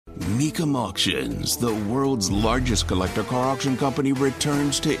Mecum Auctions, the world's largest collector car auction company,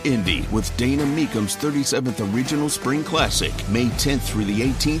 returns to Indy with Dana Mecum's 37th Original Spring Classic, May 10th through the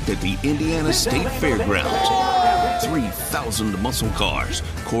 18th at the Indiana State Fairgrounds. 3,000 muscle cars,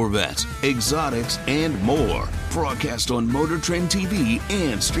 Corvettes, exotics, and more. Broadcast on Motor Trend TV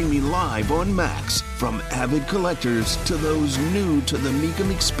and streaming live on Max. From avid collectors to those new to the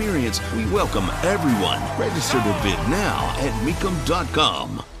Mecum experience, we welcome everyone. Register to bid now at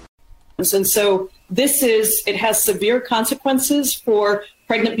Mecum.com. And so it has severe consequences for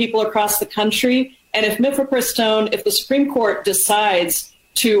pregnant people across the country. And if mifepristone, if the Supreme Court decides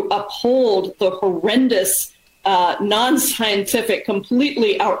to uphold the horrendous, non-scientific,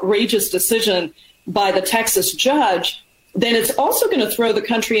 completely outrageous decision by the Texas judge, then it's also going to throw the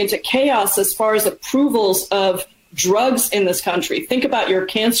country into chaos as far as approvals of drugs in this country. Think about your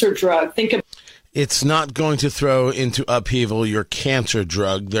cancer drug. It's not going to throw into upheaval your cancer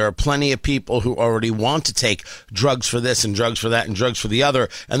drug. There are plenty of people who already want to take drugs for this and drugs for that and drugs for the other,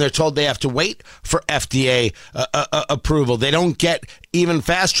 and they're told they have to wait for FDA approval. They don't get even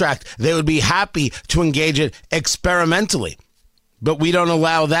fast-tracked. They would be happy to engage it experimentally, but we don't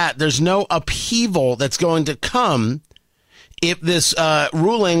allow that. There's no upheaval that's going to come if this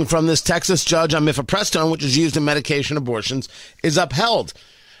ruling from this Texas judge on mifepristone, which is used in medication abortions, is upheld.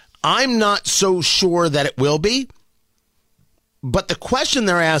 I'm not so sure that it will be, but the question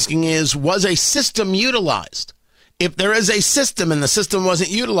they're asking is, was a system utilized? If there is a system and the system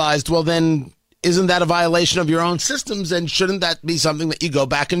wasn't utilized, well, then isn't that a violation of your own systems? And shouldn't that be something that you go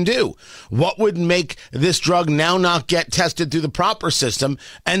back and do? What would make this drug now not get tested through the proper system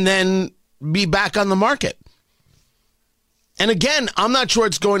and then be back on the market? And again, I'm not sure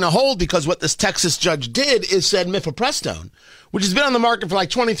it's going to hold, because what this Texas judge did is said mifepristone, which has been on the market for like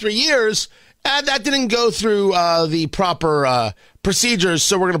 23 years, that didn't go through the proper procedures,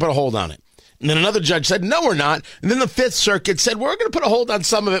 so we're going to put a hold on it. And then another judge said, no, we're not. And then the Fifth Circuit said, we're going to put a hold on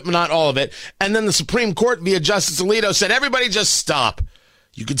some of it, but not all of it. And then the Supreme Court, via Justice Alito, said, everybody just stop.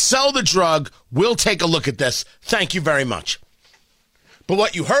 You could sell the drug. We'll take a look at this. Thank you very much. But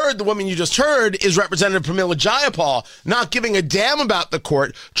what you heard, the woman you just heard, is Representative Pramila Jayapal not giving a damn about the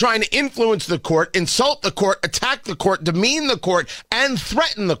court, trying to influence the court, insult the court, attack the court, demean the court, and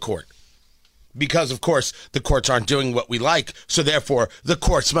threaten the court. Because, of course, the courts aren't doing what we like, so therefore the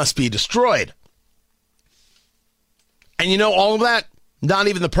courts must be destroyed. And you know all of that? Not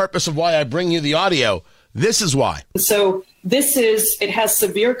even the purpose of why I bring you the audio. This is why. So it has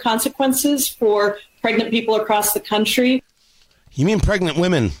severe consequences for pregnant people across the country. You mean pregnant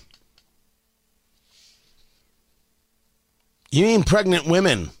women? You mean pregnant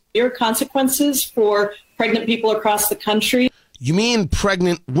women? Severe consequences for pregnant people across the country. You mean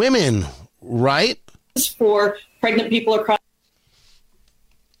pregnant women, right? For pregnant people across.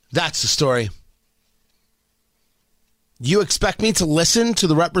 That's the story. You expect me to listen to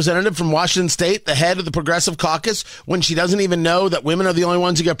the representative from Washington State, the head of the Progressive Caucus, when she doesn't even know that women are the only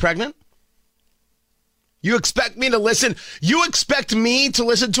ones who get pregnant? You expect me to listen? You expect me to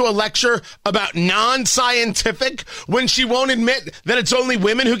listen to a lecture about non-scientific when she won't admit that it's only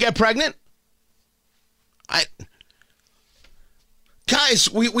women who get pregnant? Guys,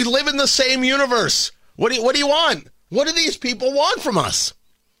 we live in the same universe. What do you want? What do these people want from us?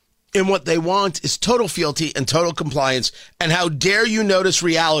 And what they want is total fealty and total compliance. And how dare you notice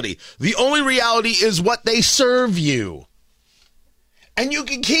reality? The only reality is what they serve you. And you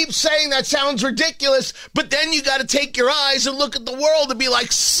can keep saying that sounds ridiculous, but then you got to take your eyes and look at the world and be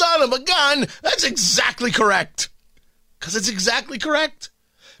like, son of a gun, that's exactly correct. Because it's exactly correct.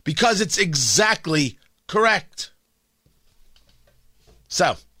 Because it's exactly correct.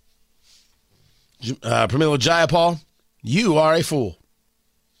 So, Pramila Jayapal, you are a fool.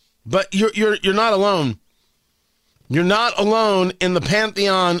 But you're not alone. You're not alone in the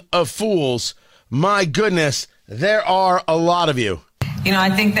pantheon of fools. My goodness, there are a lot of you. You know,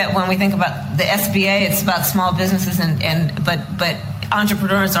 I think that when we think about the SBA, it's about small businesses, but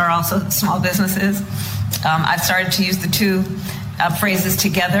entrepreneurs are also small businesses. I've started to use the two phrases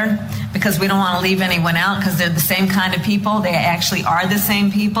together because we don't want to leave anyone out because they're the same kind of people. They actually are the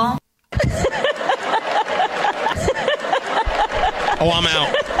same people. Oh, I'm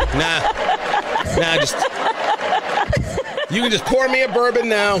out. Nah, just... You can just pour me a bourbon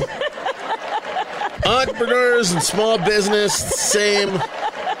now. Entrepreneurs and small business, same.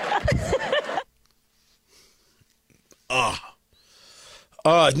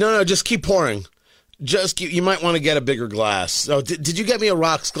 No, just keep pouring. You might want to get a bigger glass. Oh, did you get me a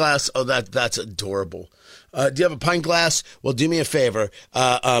rocks glass? Oh, that's adorable. Do you have a pint glass? Well, do me a favor.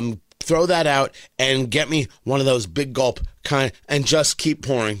 Throw that out and get me one of those big gulp kind and just keep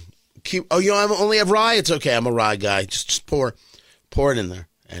pouring. I only have rye. It's okay. I'm a rye guy. Just pour it in there,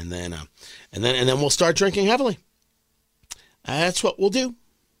 and then we'll start drinking heavily. That's what we'll do.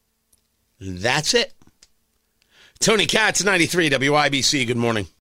 That's it. Tony Katz, 93 WIBC. Good morning.